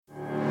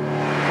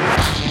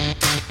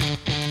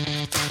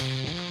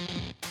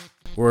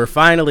We're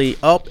finally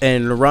up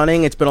and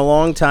running. It's been a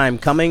long time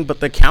coming, but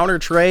the counter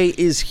tray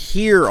is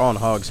here on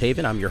Hogs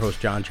Haven. I'm your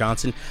host, John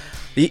Johnson,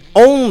 the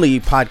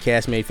only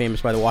podcast made famous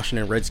by the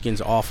Washington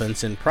Redskins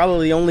offense, and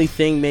probably the only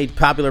thing made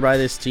popular by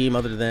this team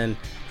other than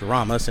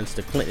drama since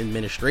the Clinton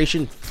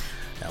administration.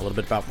 Now, a little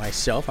bit about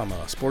myself. I'm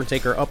a sport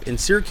taker up in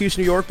Syracuse,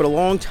 New York, but a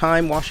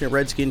long-time Washington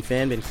Redskin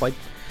fan. Been quite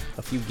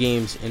a few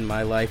games in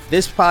my life.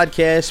 This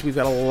podcast, we've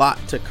got a lot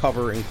to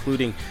cover,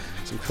 including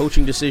some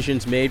coaching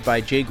decisions made by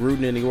Jay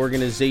Gruden and the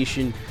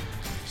organization,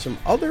 some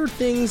other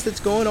things that's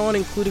going on,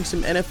 including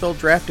some NFL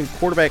draft and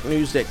quarterback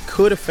news that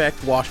could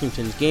affect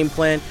Washington's game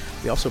plan.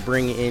 We also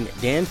bring in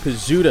Dan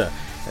Pizzuta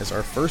as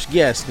our first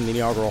guest in the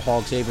inaugural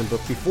Hogs Haven. But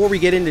before we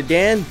get into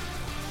Dan,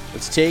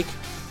 let's take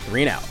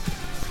 3 and out.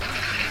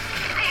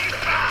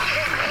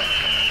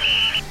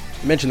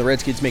 I mentioned the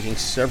Redskins making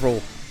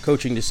several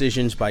coaching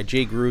decisions by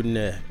Jay Gruden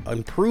to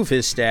improve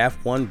his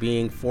staff, one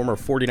being former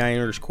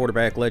 49ers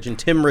quarterback legend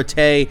Tim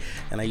Rattay,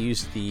 and I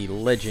use the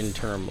legend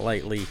term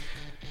lightly.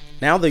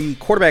 Now the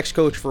quarterback's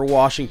coach for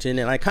Washington,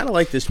 and I kind of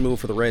like this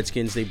move for the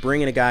Redskins. They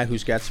bring in a guy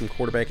who's got some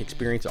quarterback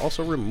experience,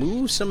 also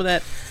remove some of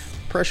that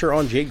pressure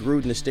on Jay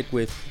Gruden to stick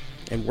with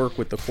and work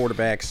with the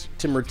quarterbacks.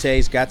 Tim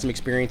Rattay's got some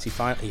experience.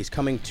 He's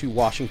coming to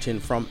Washington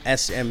from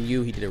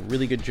SMU. He did a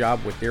really good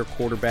job with their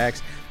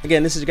quarterbacks.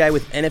 Again, this is a guy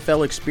with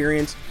NFL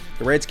experience.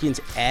 The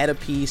Redskins add a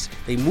piece.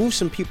 They move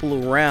some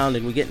people around,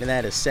 and we get into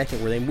that in a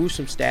second, where they move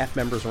some staff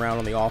members around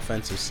on the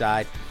offensive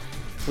side.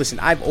 Listen,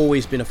 I've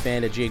always been a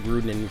fan of Jay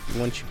Gruden, and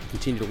once you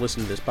continue to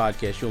listen to this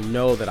podcast, you'll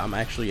know that I'm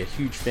actually a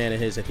huge fan of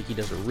his. I think he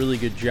does a really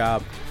good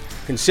job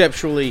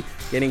conceptually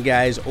getting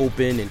guys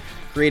open and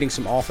creating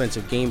some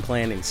offensive game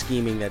plan and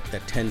scheming that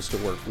tends to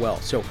work well.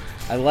 So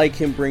I like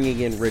him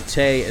bringing in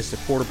Rattay as the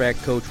quarterback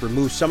coach,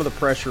 removes some of the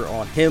pressure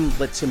on him,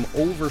 lets him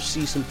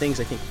oversee some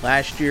things. I think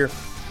last year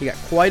he got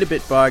quite a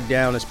bit bogged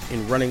down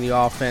in running the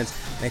offense,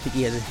 and I think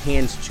he has his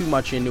hands too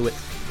much into it.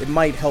 It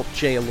might help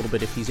Jay a little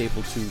bit if he's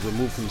able to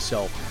remove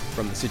himself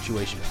from the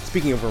situation.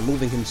 Speaking of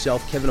removing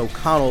himself, Kevin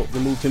O'Connell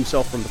removed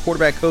himself from the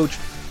quarterback coach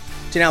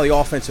to now the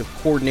offensive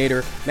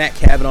coordinator. Matt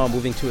Cavanaugh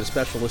moving to a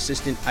special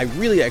assistant. I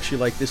really actually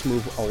like this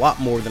move a lot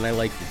more than I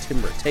like the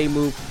Tim Rattay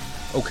move.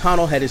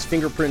 O'Connell had his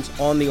fingerprints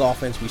on the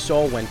offense. We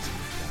saw when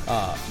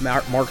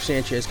Mark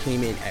Sanchez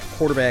came in at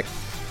quarterback.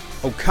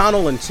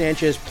 O'Connell and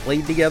Sanchez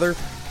played together.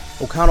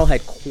 O'Connell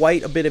had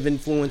quite a bit of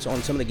influence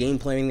on some of the game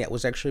planning that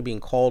was actually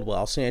being called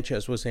while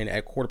Sanchez was in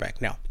at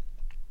quarterback. Now,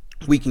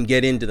 we can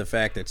get into the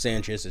fact that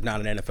Sanchez is not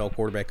an NFL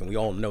quarterback, and we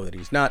all know that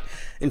he's not.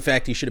 In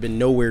fact, he should have been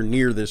nowhere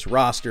near this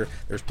roster.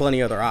 There's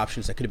plenty of other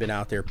options that could have been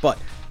out there, but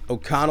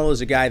O'Connell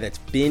is a guy that's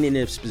been in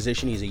this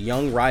position. He's a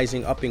young,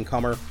 rising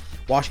up-and-comer.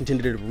 Washington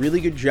did a really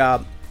good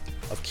job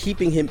of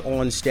keeping him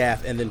on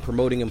staff and then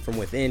promoting him from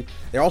within.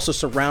 They're also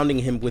surrounding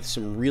him with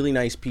some really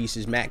nice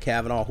pieces. Matt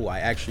Cavanaugh, who I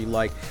actually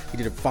like, he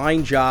did a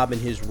fine job in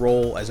his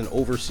role as an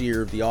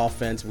overseer of the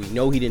offense. We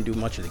know he didn't do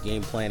much of the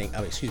game planning,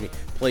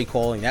 play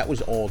calling. That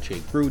was all Jay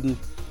Gruden.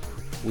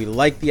 We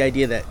like the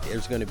idea that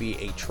there's going to be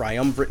a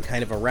triumvirate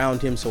kind of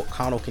around him so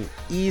O'Connell can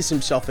ease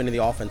himself into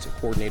the offensive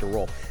coordinator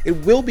role. It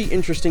will be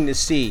interesting to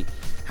see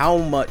how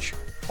much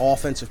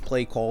offensive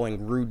play calling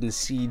Gruden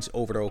cedes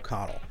over to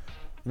O'Connell.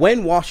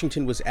 When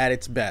Washington was at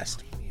its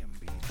best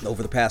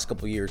over the past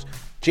couple of years,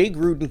 Jay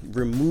Gruden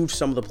removed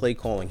some of the play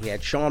calling. He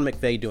had Sean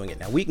McVay doing it.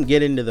 Now, we can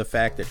get into the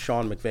fact that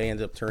Sean McVay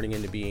ended up turning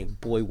into being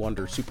boy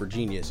wonder, super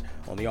genius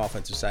on the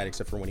offensive side,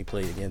 except for when he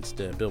played against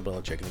Bill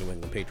Belichick and the New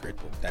England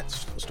Patriots. But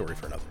that's a story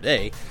for another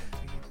day.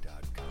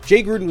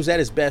 Jay Gruden was at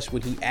his best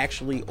when he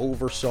actually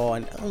oversaw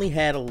and only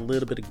had a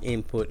little bit of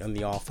input on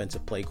the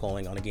offensive play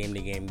calling on a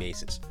game-to-game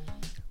basis.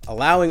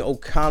 Allowing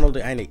O'Connell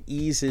to kind of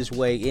ease his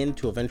way in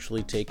to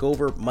eventually take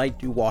over might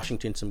do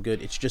Washington some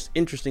good. It's just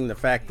interesting the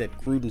fact that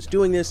Gruden's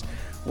doing this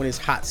when his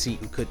hot seat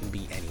couldn't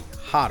be any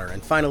hotter.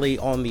 And finally,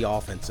 on the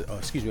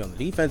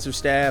defensive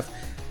staff,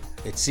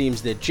 it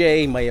seems that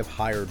Jay may have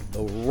hired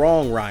the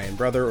wrong Ryan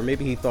brother, or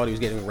maybe he thought he was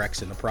getting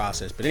Rex in the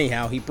process. But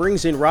anyhow, he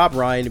brings in Rob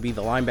Ryan to be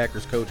the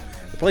linebackers coach,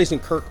 replacing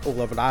Kirk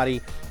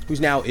Olavarati, who's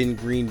now in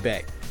Green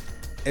Bay.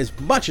 As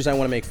much as I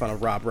want to make fun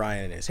of Rob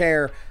Ryan and his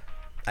hair,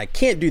 I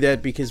can't do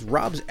that because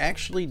Rob's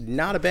actually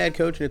not a bad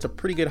coach, and it's a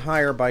pretty good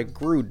hire by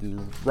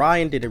Gruden.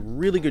 Ryan did a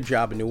really good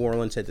job in New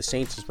Orleans, had the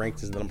Saints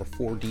ranked as the number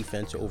 4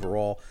 defense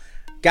overall.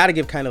 Got to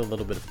give kind of a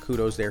little bit of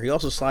kudos there. He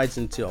also slides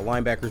into a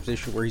linebacker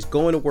position where he's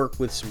going to work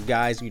with some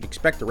guys you'd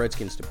expect the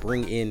Redskins to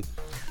bring in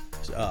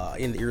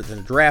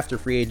the draft or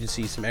free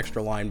agency, some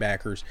extra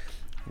linebackers.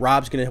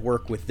 Rob's going to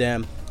work with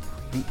them.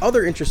 The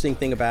other interesting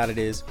thing about it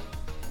is,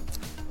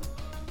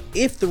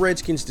 if the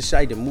Redskins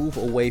decide to move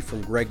away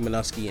from Greg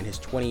Minuski and his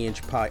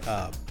 20-inch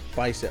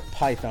bicep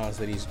pythons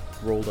that he's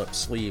rolled up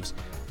sleeves,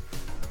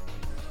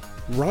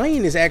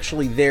 Ryan is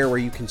actually there where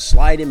you can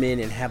slide him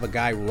in and have a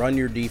guy run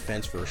your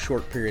defense for a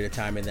short period of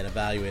time and then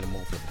evaluate him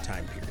over the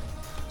time period.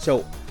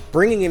 So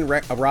bringing in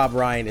Rob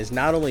Ryan is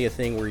not only a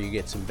thing where you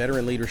get some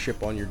veteran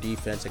leadership on your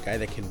defense, a guy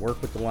that can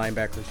work with the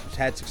linebackers who's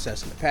had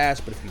success in the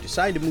past, but if you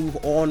decide to move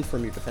on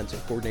from your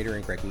defensive coordinator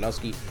and Greg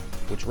Minuski,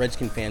 which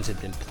Redskin fans have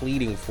been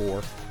pleading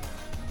for,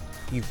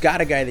 You've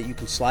got a guy that you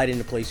can slide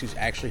into place who's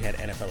actually had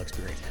NFL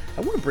experience.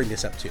 I want to bring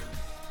this up too.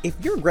 If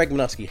you're Greg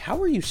Manusky,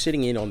 how are you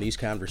sitting in on these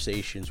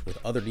conversations with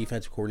other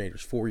defensive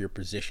coordinators for your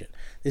position?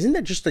 Isn't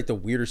that just like the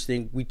weirdest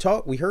thing?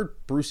 We heard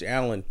Bruce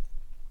Allen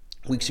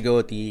weeks ago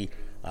at the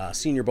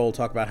Senior Bowl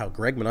talk about how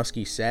Greg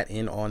Manusky sat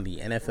in on the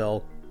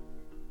NFL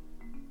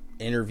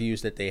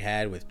interviews that they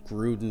had with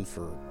Gruden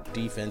for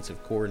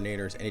defensive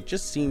coordinators, and it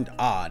just seemed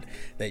odd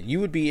that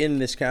you would be in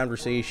this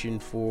conversation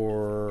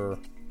for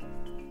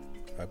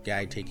a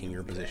guy taking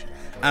your position.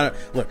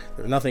 Look,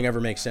 nothing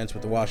ever makes sense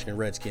with the Washington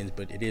Redskins,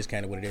 but it is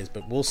kind of what it is.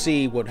 But we'll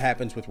see what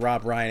happens with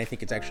Rob Ryan. I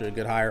think it's actually a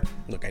good hire.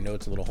 Look, I know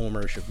it's a little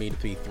homerish of me to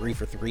be 3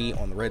 for 3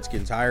 on the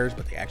Redskins hires,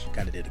 but they actually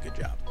kind of did a good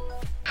job.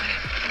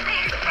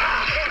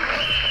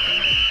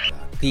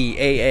 The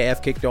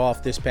AAF kicked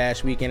off this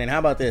past weekend, and how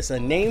about this? A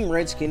name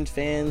Redskins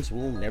fans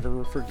will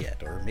never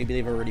forget, or maybe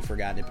they've already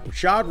forgotten it.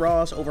 Rashad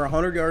Ross, over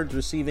 100 yards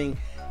receiving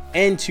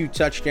and 2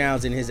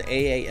 touchdowns in his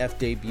AAF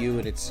debut,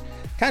 and it's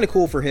kind of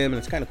cool for him, and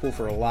it's kind of cool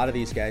for a lot of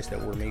these guys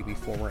that were maybe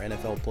former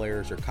NFL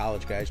players or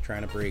college guys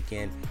trying to break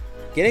in,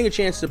 getting a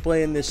chance to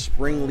play in this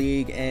spring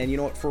league. And you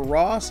know what, for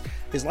Ross,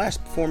 his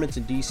last performance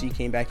in DC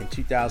came back in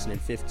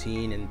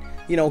 2015, and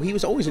you know, he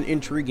was always an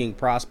intriguing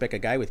prospect, a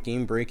guy with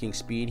game-breaking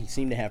speed. He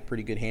seemed to have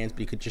pretty good hands, but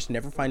he could just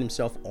never find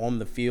himself on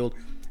the field.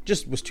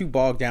 Just was too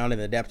bogged down in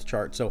the depth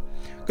chart. So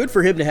good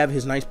for him to have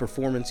his nice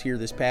performance here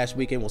this past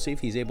weekend. We'll see if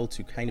he's able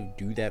to kind of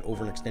do that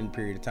over an extended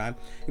period of time.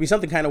 It'll be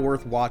something kind of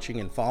worth watching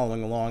and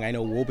following along. I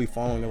know we'll be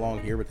following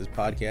along here with this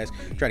podcast.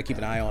 Try to keep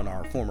an eye on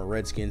our former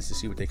Redskins to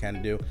see what they kind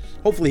of do.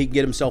 Hopefully he can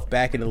get himself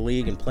back into the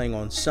league and playing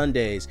on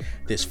Sundays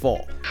this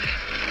fall.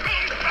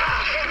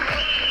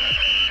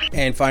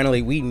 And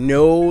finally, we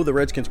know the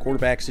Redskins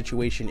quarterback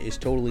situation is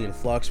totally in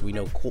flux. We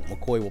know Colt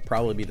McCoy will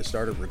probably be the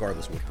starter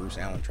regardless of what Bruce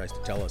Allen tries to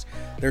tell us.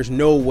 There's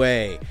no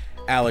way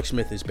Alex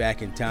Smith is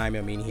back in time.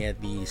 I mean, he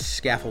had the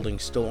scaffolding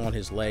still on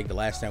his leg the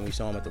last time we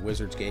saw him at the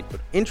Wizards gate.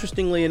 But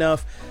interestingly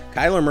enough,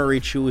 Kyler Murray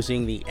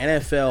choosing the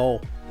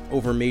NFL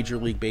over Major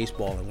League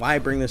Baseball. And why I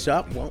bring this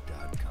up? Well,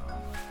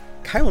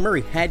 Kyler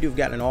Murray had to have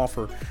gotten an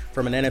offer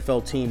from an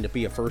NFL team to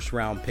be a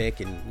first-round pick,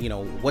 and, you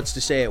know, what's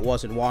to say it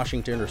wasn't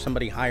Washington or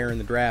somebody higher in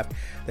the draft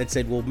that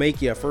said, we'll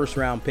make you a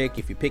first-round pick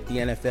if you pick the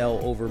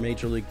NFL over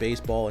Major League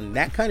Baseball, and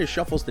that kind of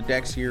shuffles the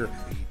decks here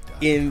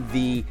in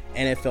the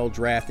NFL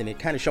draft, and it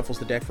kind of shuffles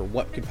the deck for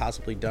what could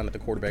possibly be done at the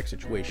quarterback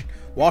situation.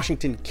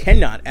 Washington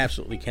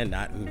absolutely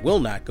cannot, and will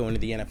not go into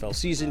the NFL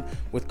season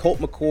with Colt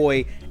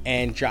McCoy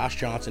and Josh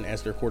Johnson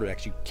as their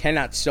quarterbacks. You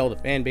cannot sell the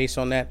fan base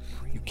on that.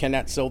 You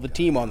cannot sell the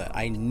team on that.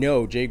 I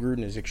know Jay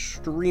Gruden is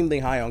extremely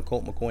high on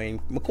Colt McCoy,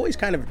 and McCoy's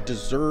kind of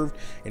deserved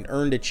and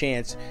earned a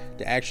chance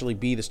to actually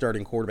be the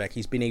starting quarterback.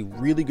 He's been a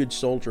really good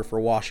soldier for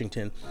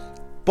Washington.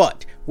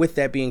 But with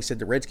that being said,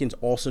 the Redskins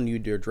also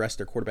need to address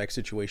their quarterback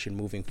situation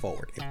moving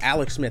forward. If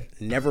Alex Smith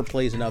never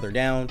plays another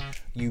down,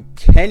 you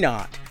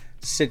cannot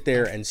sit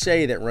there and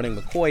say that running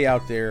McCoy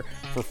out there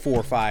for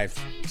 4,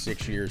 5,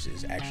 6 years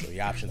is actually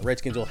the option. The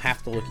Redskins will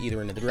have to look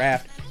either into the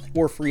draft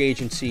or free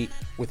agency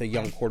with a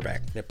young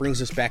quarterback. That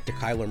brings us back to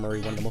Kyler Murray,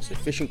 one of the most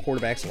efficient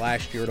quarterbacks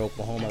last year at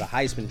Oklahoma, the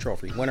Heisman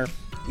Trophy winner.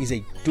 He's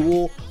a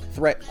dual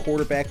threat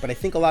quarterback, but I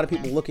think a lot of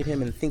people look at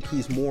him and think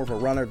he's more of a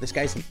runner. This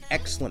guy's an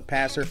excellent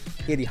passer.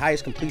 He had the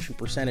highest completion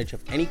percentage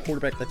of any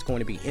quarterback that's going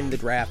to be in the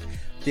draft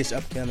this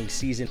upcoming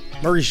season.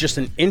 Murray's just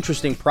an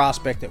interesting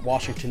prospect that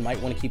Washington might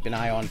want to keep an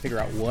eye on and figure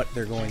out what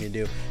they're going to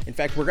do. In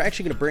fact, we're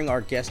actually going to bring our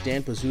guest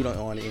Dan Pizzuta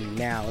on in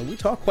now, and we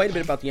talk quite a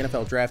bit about the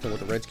NFL draft and what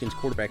the Redskins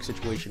quarterback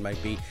situation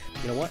might be.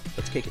 You know what?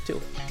 Let's kick it to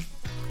it.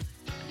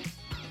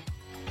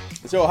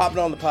 So hopping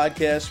on the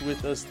podcast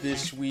with us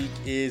this week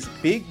is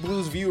Big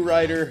Blues View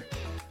writer,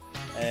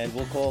 and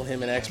we'll call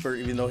him an expert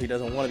even though he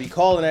doesn't want to be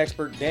called an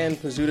expert, Dan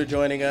Pizzuta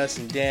joining us.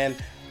 And Dan,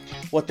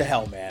 what the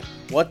hell, man?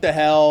 What the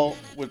hell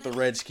with the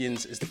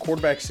Redskins? Is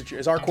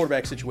our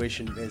quarterback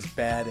situation as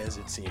bad as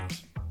it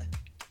seems?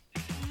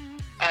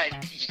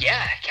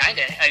 Yeah, kind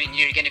of. I mean,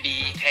 you're going to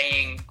be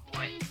paying,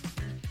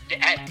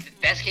 at the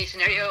best case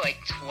scenario, like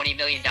 $20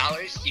 million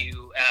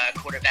to a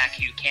quarterback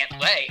who can't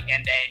play,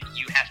 and then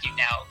you have to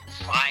now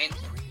find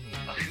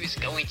who's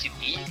going to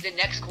be the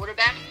next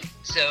quarterback.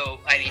 So,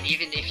 I mean,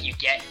 even if you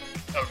get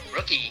a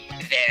rookie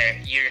there,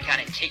 you're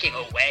kind of taking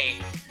away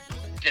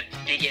the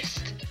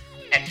biggest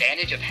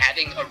advantage of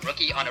having a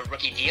rookie on a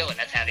rookie deal, and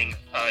that's having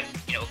a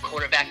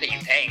quarterback that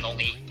you're paying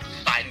only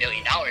 $5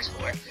 million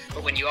for.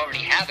 But when you already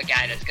have a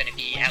guy that's going to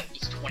be at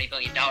least $20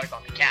 million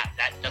on the cap,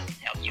 that doesn't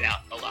help you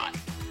out a lot.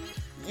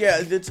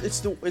 Yeah, it's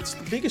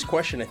the biggest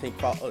question, I think,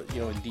 in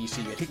DC.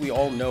 I think we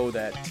all know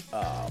that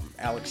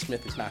Alex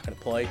Smith is not going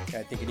to play.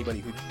 I think anybody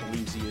who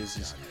believes he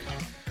is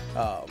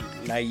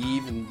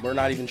naive, and we're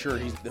not even sure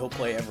he'll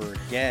play ever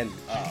again.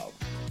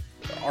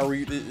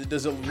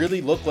 Does it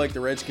really look like the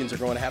Redskins are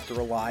going to have to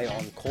rely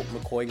on Colt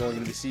McCoy going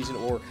into the season,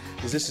 or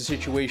is this a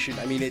situation,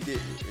 I mean,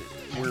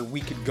 where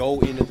we could go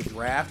into the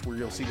draft where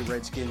you'll see the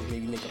Redskins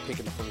maybe make a pick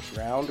in the first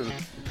round? Or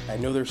I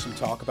know there's some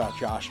talk about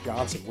Josh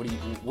Johnson. What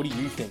do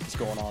you think is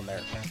going on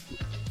there?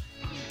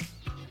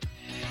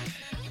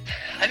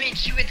 I mean,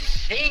 you would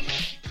think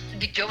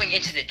going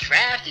into the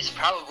draft is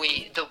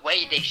probably the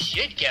way they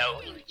should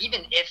go.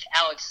 Even if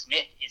Alex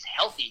Smith is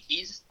healthy,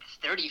 he's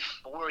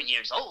 34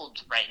 years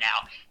old right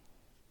now.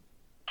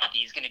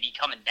 He's going to be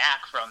coming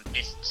back from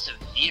this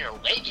severe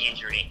leg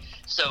injury.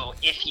 So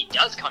if he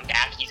does come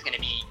back, he's going to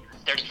be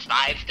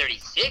 35,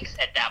 36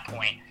 at that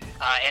point.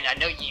 And I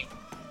know you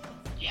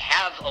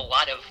have a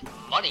lot of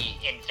money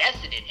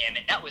invested in him,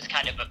 and that was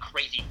kind of a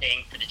crazy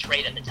thing for the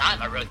trade at the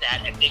time. I wrote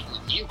that at Big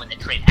Review when the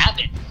trade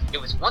happened. It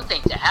was one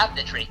thing to have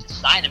the trade, to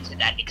sign him to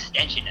that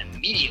extension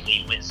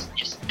immediately was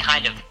just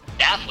kind of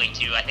baffling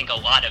to, I think, a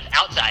lot of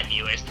outside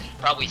viewers,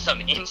 probably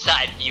some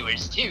inside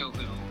viewers too,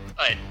 who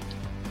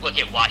look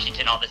at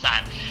Washington all the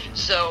time.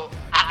 So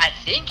I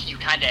think you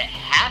kind of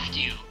have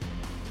to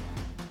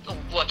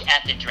look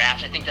at the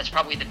draft. I think that's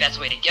probably the best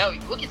way to go.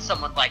 You look at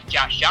someone like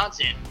Josh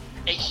Johnson,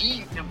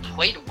 he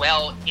played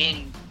well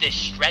in the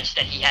stretch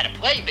that he had to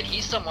play, but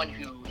he's someone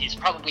who is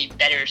probably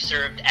better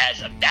served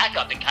as a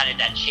backup in kind of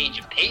that change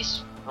of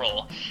pace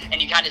role.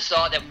 And you kind of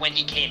saw that when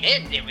he came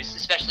in, it was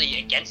especially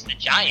against the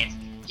Giants,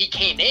 he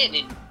came in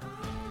and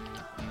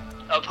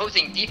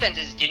opposing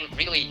defenses didn't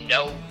really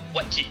know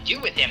what to do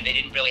with him. They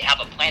didn't really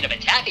have a plan of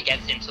attack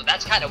against him, so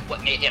that's kind of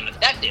what made him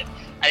effective.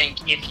 I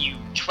think if you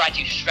try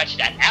to stretch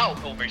that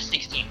out over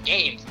 16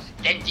 games,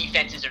 then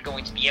defenses are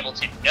going to be able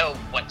to know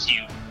what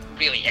to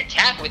really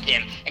attack with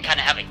him and kind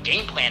of have a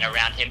game plan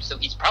around him, so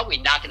he's probably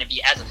not going to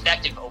be as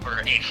effective over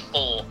a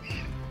full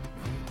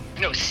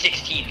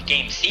 16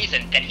 game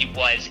season than he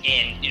was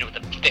in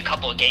the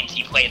couple of games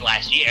he played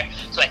last year.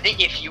 So I think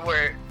if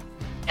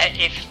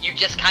you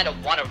just kind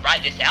of want to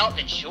ride this out,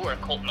 then sure,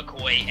 Colt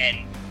McCoy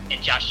and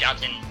Josh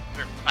Johnson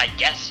are, I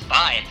guess,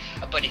 fine.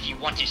 But if you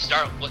want to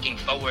start looking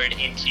forward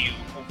into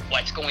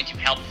what's going to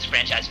help this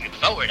franchise move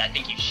forward, I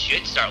think you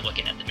should start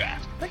looking at the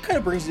draft. That kind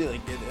of brings it,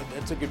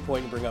 that's a good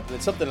point to bring up. And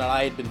it's something that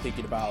I had been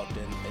thinking about,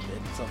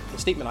 and the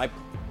statement I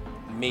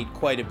made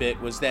quite a bit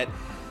was that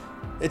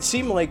it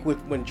seemed like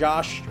when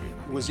Josh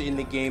was in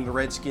the game, the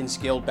Redskins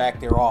scaled back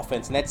their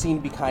offense, and that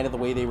seemed to be kind of the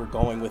way they were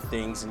going with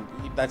things, and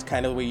that's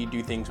kind of the way you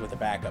do things with a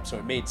backup, so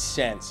it made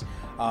sense.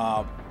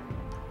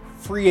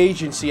 Free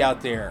agency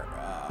out there,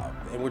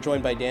 and we're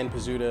joined by Dan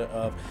Pizzuta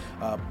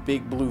of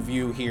Big Blue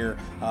View here.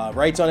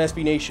 Writes on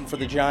SB Nation for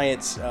the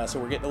Giants, so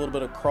we're getting a little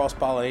bit of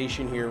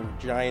cross-pollination here.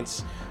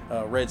 Giants,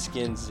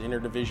 Redskins,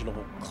 interdivisional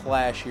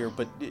clash here,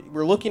 but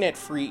we're looking at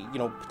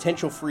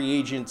potential free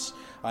agents.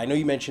 I know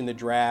you mentioned the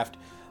draft.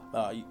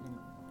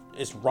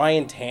 Is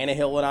Ryan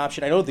Tannehill an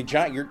option? I know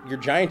your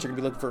Giants are going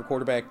to be looking for a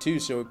quarterback too,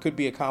 so it could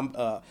be a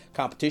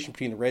competition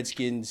between the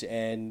Redskins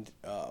and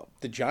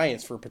the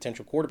Giants for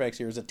potential quarterbacks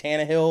here. Is a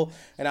Tannehill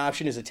an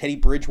option? Is a Teddy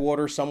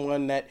Bridgewater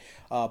someone that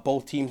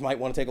both teams might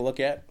want to take a look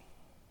at?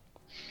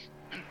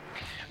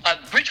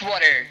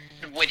 Bridgewater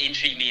would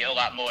intrigue me a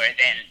lot more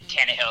than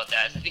Tannehill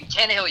does. I think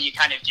Tannehill, you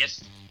kind of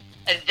just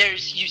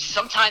you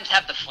sometimes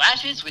have the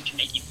flashes which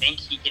make you think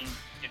he can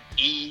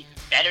be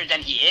better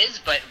than he is,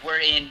 but we're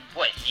in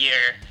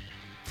year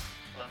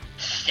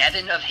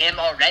 7 of him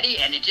already,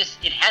 and it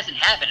hasn't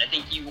happened. I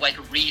think you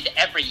read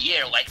every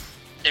year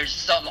there's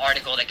some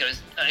article that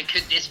goes,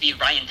 could this be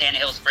Ryan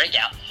Tannehill's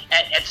breakout?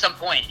 At some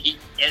point,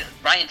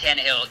 Ryan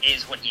Tannehill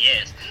is what he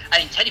is. I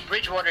think Teddy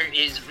Bridgewater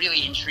is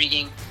really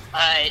intriguing.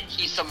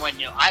 He's someone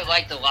I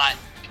liked a lot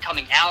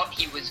coming out.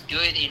 He was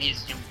good in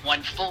his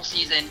one full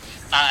season.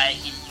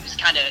 He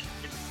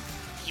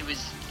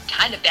was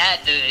kind of bad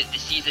the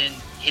season,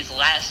 his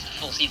last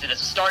full season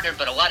as a starter,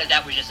 but a lot of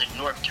that was just a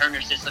Norv Turner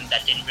system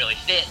that didn't really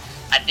fit.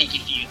 I think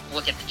if you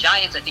look at the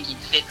Giants, I think he'd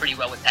fit pretty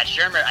well with Pat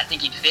Shurmur. I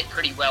think he'd fit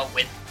pretty well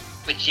with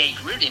Jay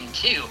Gruden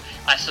too.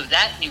 So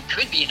that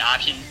could be an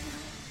option.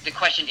 The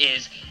question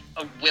is,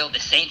 will the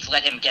Saints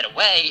let him get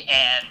away,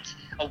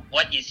 and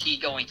what is he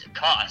going to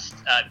cost?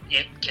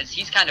 Because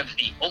he's kind of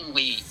the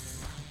only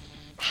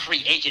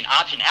free agent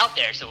option out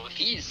there. So if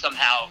he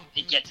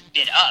gets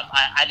bid up,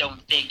 I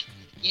don't think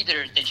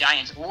either the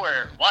Giants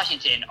or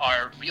Washington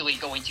are really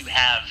going to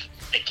have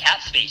the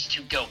cap space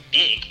to go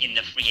big in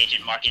the free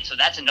agent market. So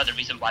that's another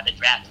reason why the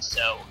draft is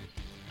so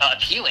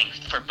appealing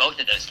for both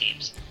of those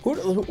teams.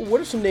 What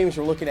are some names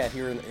we're looking at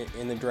here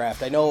in the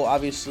draft? I know,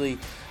 obviously,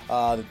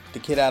 the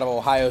kid out of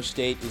Ohio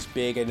State is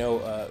big. I know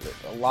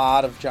a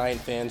lot of Giant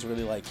fans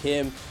really like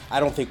him. I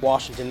don't think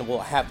Washington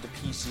will have the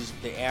pieces,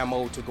 the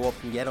ammo to go up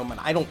and get him,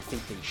 and I don't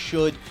think they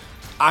should.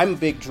 I'm a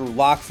big Drew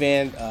Lock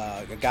fan,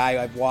 a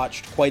guy I've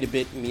watched quite a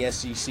bit in the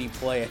SEC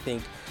play. I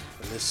think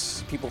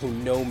people who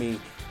know me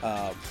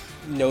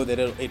know that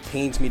it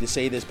pains me to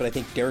say this, but I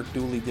think Derek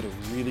Dooley did a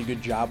really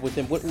good job with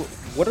him.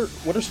 What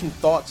are some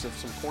thoughts of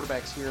some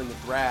quarterbacks here in the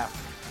draft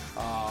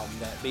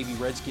that maybe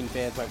Redskin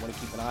fans might want to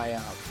keep an eye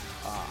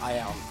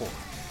out for?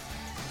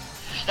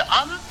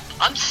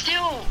 I'm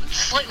still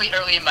slightly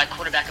early in my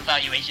quarterback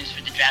evaluations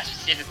for the draft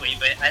specifically,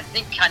 but I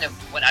think kind of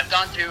what I've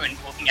gone through and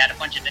looking at a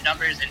bunch of the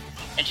numbers and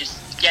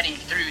just getting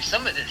through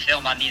some of the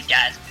film on these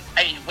guys,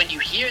 I mean, when you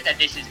hear that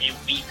this is a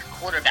weak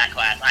quarterback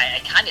class,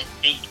 I kind of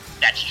think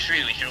that's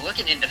true. If you're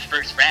looking in the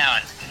first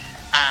round,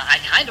 I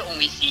kind of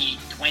only see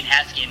Dwayne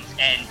Haskins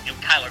and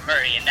Kyler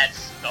Murray, and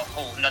that's a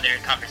whole another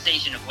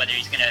conversation of whether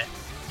he's going to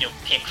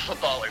pick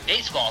football or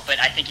baseball, but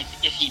I think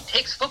if he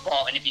picks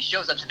football and if he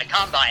shows up to the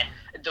combine,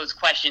 those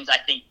questions I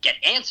think get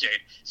answered.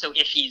 So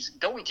if he's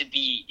going to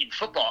be in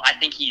football, I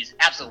think he's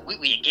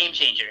absolutely a game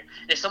changer.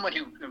 There's someone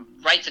who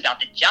writes about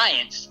the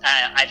Giants.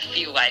 I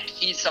feel like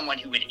he's someone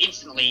who would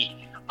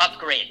instantly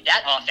upgrade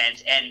that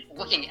offense. And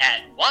looking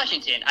at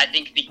Washington, I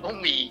think the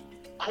only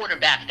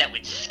quarterback that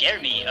would scare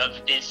me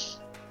of this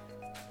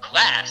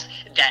class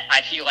that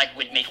I feel like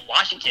would make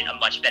Washington a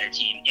much better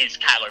team is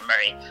Kyler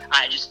Murray.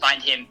 I just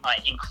find him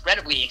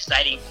incredibly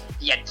exciting.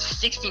 He had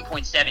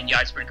 16.7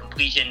 yards per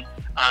completion,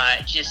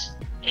 just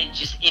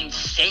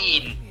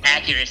insane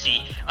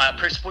accuracy.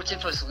 Per Sports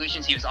Info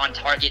Solutions, he was on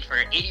target for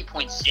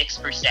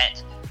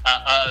 80.6%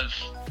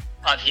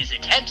 of his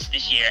attempts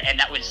this year, and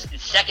that was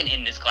second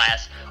in this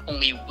class.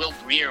 Only Will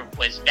Greer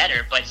was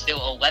better, but still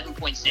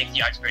 11.6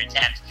 yards per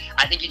attempt.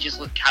 I think you just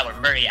look at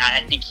Kyler Murray.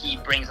 I think he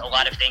brings a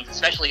lot of things,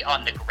 especially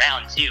on the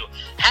ground, too.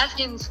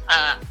 Haskins,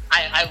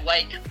 I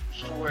like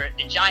for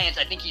the Giants.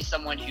 I think he's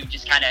someone who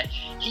just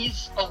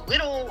he's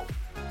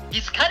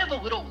kind of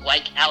a little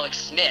like Alex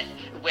Smith,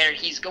 where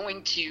he's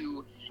going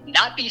to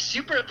not be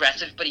super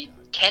aggressive, but he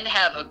can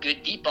have a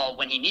good deep ball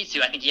when he needs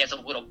to. I think he has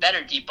a little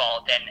better deep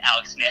ball than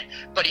Alex Smith,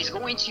 but he's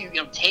going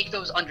to take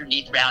those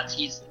underneath routes.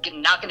 He's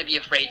not going to be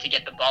afraid to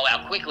get the ball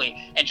out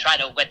quickly and try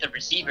to let the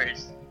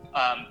receivers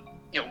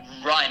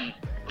run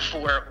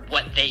for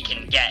what they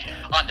can get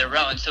on their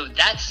own. So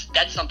that's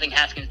something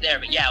Haskins there.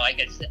 But yeah,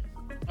 like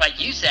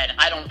you said,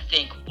 I don't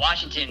think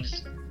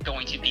Washington's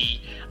going to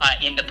be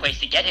in the place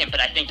to get him, but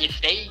I think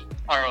if they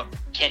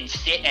can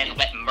sit and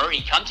let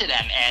Murray come to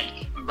them,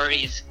 and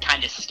Murray's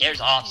kind of scares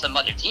off some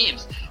other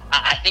teams,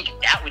 I think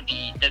that would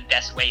be the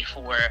best way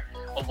for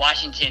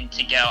Washington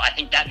to go. I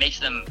think that makes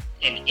them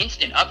an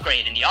instant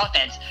upgrade in the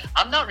offense.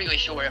 I'm not really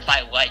sure if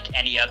I like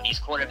any of these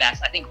quarterbacks.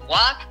 I think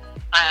Locke,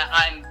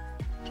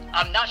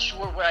 I'm not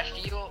sure where I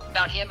feel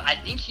about him. I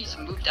think he's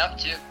moved up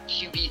to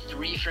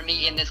QB3 for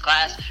me in this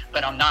class,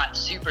 but I'm not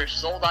super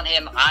sold on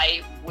him.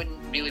 I wouldn't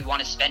really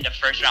want to spend a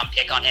first-round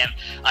pick on him.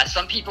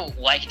 Some people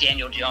like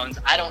Daniel Jones.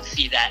 I don't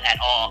see that at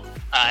all.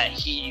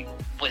 He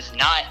was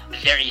not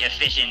very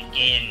efficient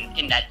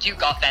in that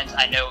Duke offense.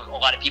 I know a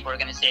lot of people are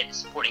going to say the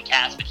supporting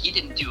cast, but he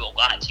didn't do a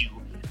lot to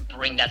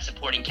bring that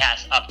supporting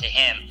cast up to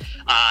him.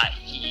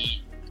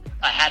 He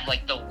had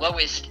the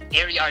lowest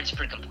air yards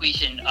per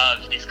completion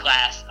of this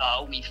class.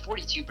 Only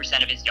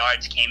 42% of his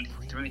yards came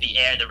through the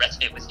air. The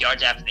rest of it was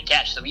yards after the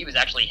catch. So he was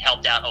actually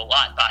helped out a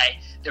lot by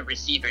the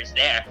receivers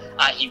there.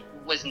 He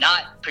was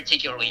not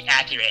particularly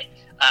accurate.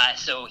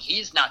 So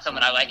he's not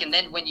someone I like. And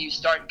then when you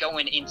start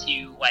going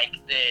into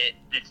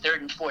the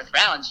third and fourth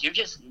rounds, you're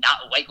just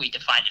not likely to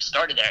find a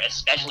starter there,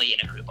 especially in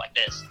a group like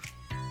this.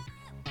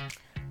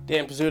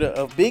 Dan Pizzuta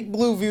of Big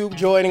Blue View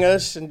joining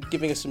us and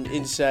giving us some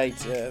insight.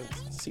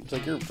 Seems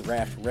like you're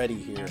draft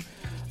ready here.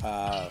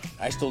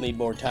 I still need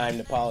more time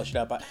to polish it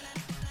up.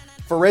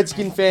 For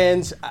Redskin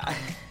fans, I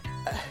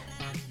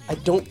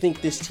don't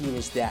think this team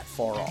is that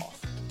far off.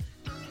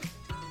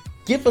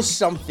 Give us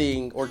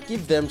something, or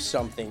give them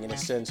something, in a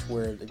sense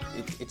where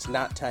it's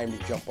not time to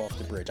jump off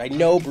the bridge. I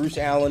know Bruce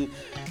Allen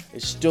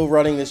is still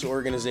running this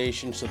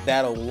organization, so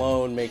that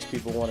alone makes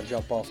people want to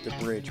jump off the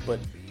bridge. But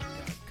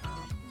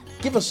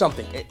give us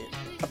something.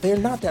 They're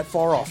not that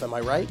far off, am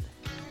I right?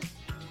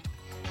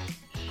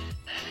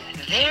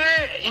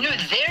 They're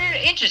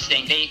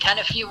interesting. They kind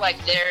of feel like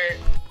they're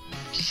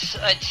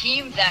a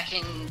team that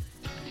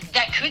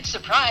could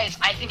surprise.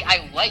 I think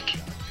I like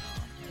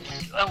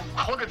a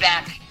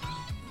quarterback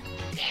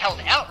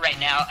held out right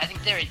now. I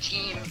think they're a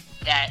team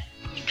that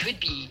could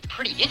be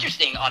pretty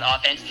interesting on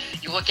offense.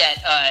 You look at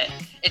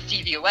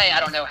DVOA. I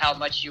don't know how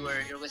much your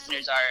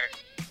listeners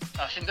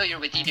are familiar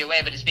with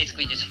DVOA, but it's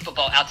basically just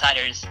Football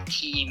Outsiders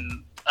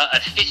team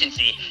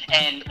efficiency.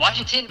 And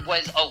Washington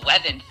was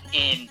 11th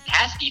in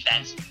pass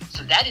defense,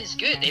 so that is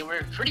good. They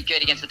were pretty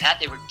good against the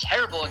pass. They were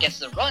terrible against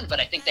the run, but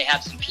I think they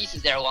have some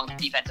pieces there along the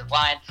defensive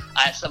line.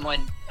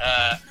 Someone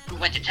who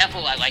went to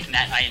Temple, I like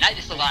Matt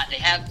Ioannidis a lot. They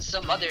have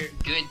some other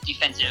good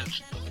defensive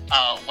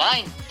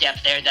line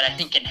depth there that I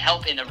think can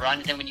help in the run.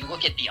 And then when you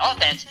look at the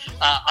offense,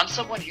 I'm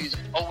someone who's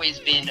always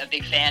been a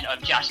big fan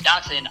of Josh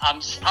Doctson.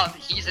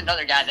 He's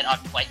another guy that I'm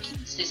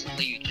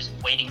consistently just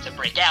waiting to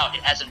break out.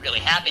 It hasn't really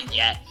happened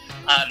yet.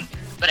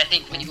 But I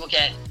think when you look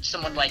at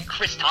someone like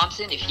Chris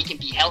Thompson, if he can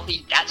be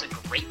healthy, that's a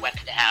great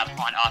weapon to have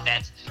on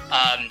offense.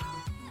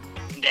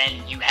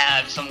 Then you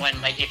have someone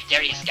like, if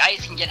Darius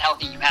Geis can get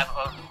healthy, you have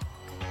a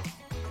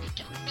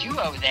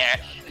duo there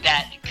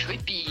that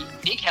could be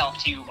big help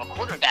to a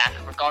quarterback,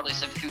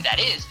 regardless of who that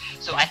is.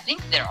 So I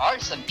think there are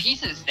some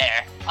pieces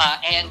there.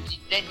 And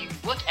then you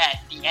look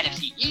at the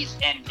NFC East,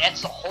 and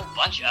that's a whole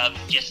bunch of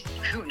just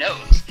who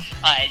knows.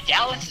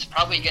 Dallas is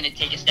probably going to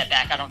take a step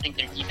back. I don't think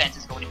their defense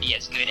is going to be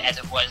as good as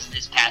it was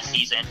this past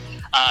season.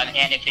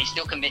 And if they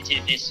still commit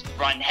to this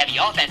run-heavy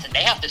offense, and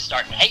they have to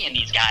start paying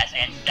these guys,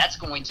 and that's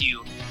going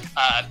to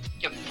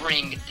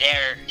bring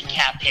their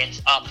cap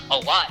hits up a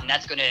lot, and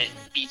that's going to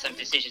be some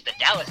decisions that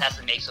Dallas has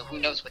to make, so who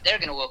knows what they're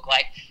going to look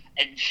like.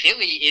 And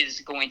Philly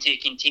is going to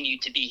continue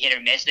to be hit or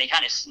miss. They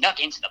kind of snuck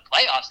into the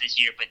playoffs this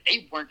year, but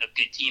they weren't a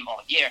good team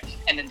all year.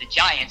 And then the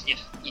Giants, if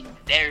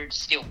they're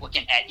still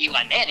looking at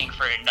Eli Manning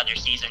for another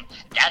season,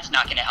 that's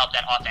not going to help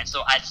that offense.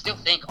 So I still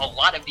think a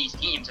lot of these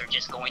teams are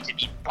just going to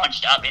be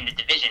bunched up in the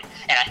division,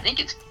 and I think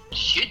it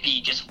should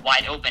be just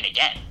wide open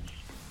again.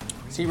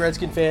 See,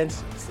 Redskin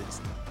fans,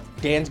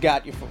 Dan's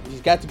got you.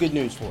 He's got the good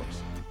news for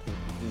us.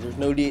 There's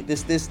no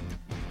this.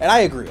 And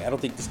I agree. I don't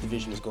think this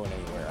division is going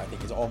anywhere. I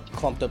think it's all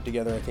clumped up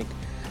together. I think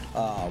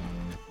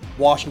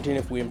Washington,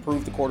 if we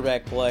improve the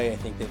quarterback play, I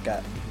think they've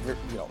got,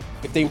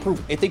 if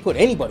they put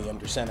anybody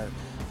under center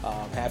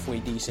halfway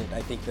decent,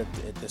 I think that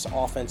this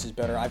offense is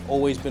better. I've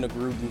always been a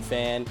Gruden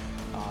fan.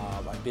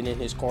 I've been in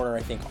his corner.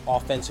 I think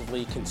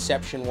offensively,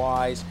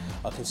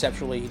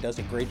 conceptually, he does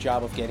a great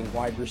job of getting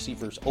wide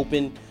receivers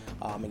open.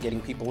 And getting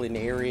people in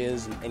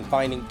areas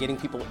and getting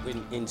people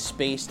in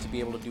space to be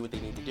able to do what they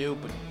need to do.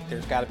 But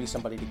there's got to be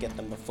somebody to get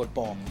them the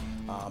football.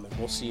 And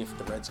we'll see if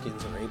the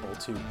Redskins are able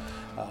to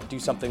do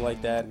something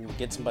like that and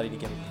get somebody to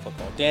get them the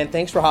football. Dan,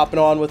 thanks for hopping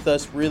on with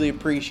us. Really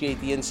appreciate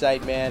the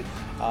insight, man.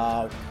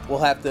 We'll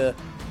have to,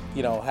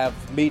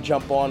 have me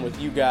jump on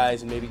with you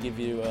guys and maybe give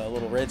you a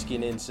little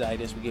Redskin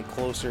insight as we get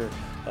closer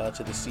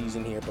to the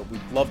season here. But we'd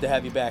love to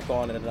have you back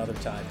on at another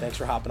time. Thanks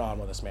for hopping on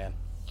with us, man.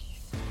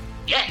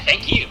 Yeah,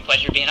 thank you.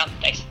 Pleasure being on.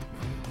 Thanks.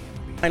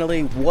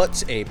 Finally,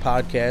 what's a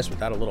podcast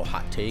without a little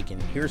hot take?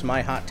 And here's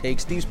my hot take.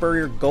 Steve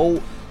Spurrier,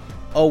 go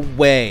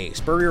away.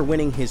 Spurrier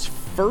winning his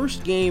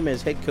first game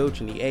as head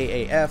coach in the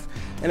AAF.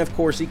 And, of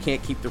course, he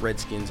can't keep the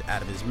Redskins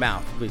out of his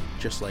mouth. But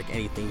just like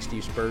anything,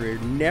 Steve Spurrier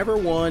never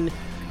one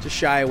to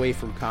shy away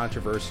from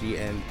controversy.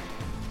 And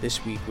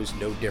this week was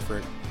no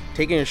different.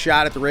 Taking a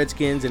shot at the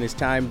Redskins in his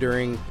time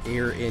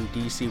here in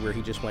D.C., where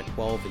he just went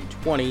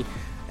 12-20.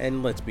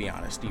 And let's be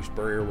honest, Steve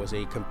Spurrier was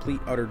a complete,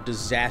 utter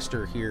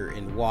disaster here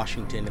in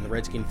Washington, and the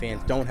Redskin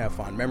fans don't have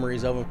fond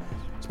memories of him.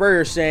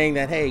 Spurrier saying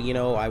that, hey,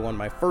 I won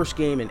my first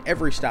game in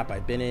every stop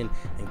I've been in,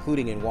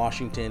 including in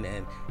Washington,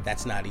 and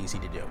that's not easy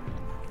to do.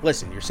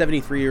 Listen, you're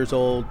 73 years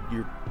old,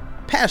 you're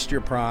past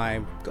your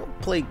prime, go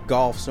play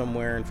golf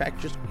somewhere. In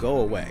fact, just go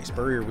away.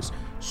 Spurrier was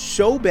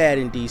so bad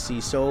in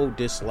D.C., so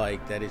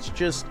disliked, that it's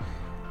just,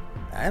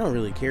 I don't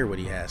really care what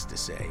he has to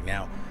say.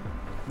 Now,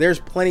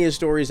 there's plenty of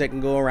stories that can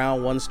go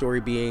around. One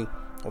story being,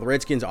 the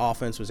Redskins'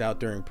 offense was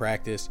out during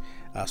practice.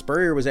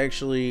 Spurrier was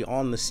actually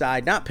on the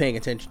side, not paying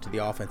attention to the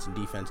offense and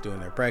defense doing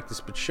their practice,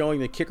 but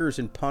showing the kickers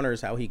and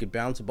punters how he could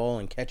bounce a ball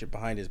and catch it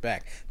behind his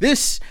back.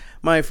 This,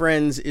 my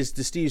friends, is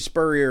the Steve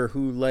Spurrier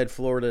who led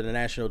Florida to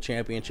national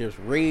championships,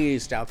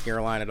 raised South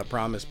Carolina to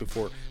promise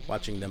before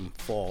watching them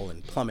fall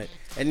and plummet,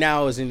 and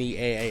now is in the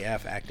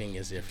AAF acting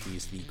as if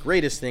he's the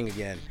greatest thing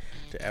again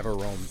to ever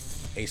roam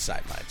a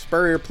sideline.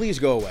 Spurrier, please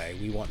go away.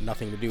 We want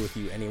nothing to do with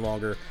you any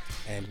longer,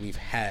 and we've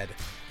had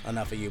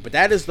enough of you. But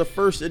that is the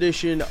first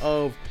edition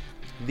of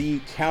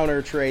The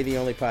Counter Tray, the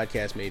only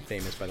podcast made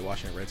famous by the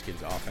Washington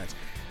Redskins offense.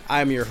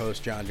 I'm your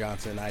host, John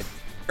Johnson. I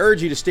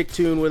urge you to stick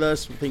tuned with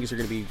us. Things are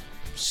going to be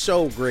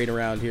so great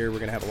around here. We're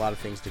going to have a lot of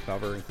things to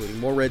cover, including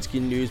more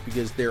Redskin news,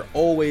 because they're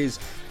always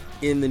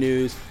in the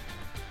news.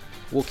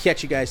 We'll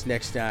catch you guys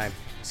next time.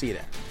 See you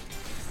then.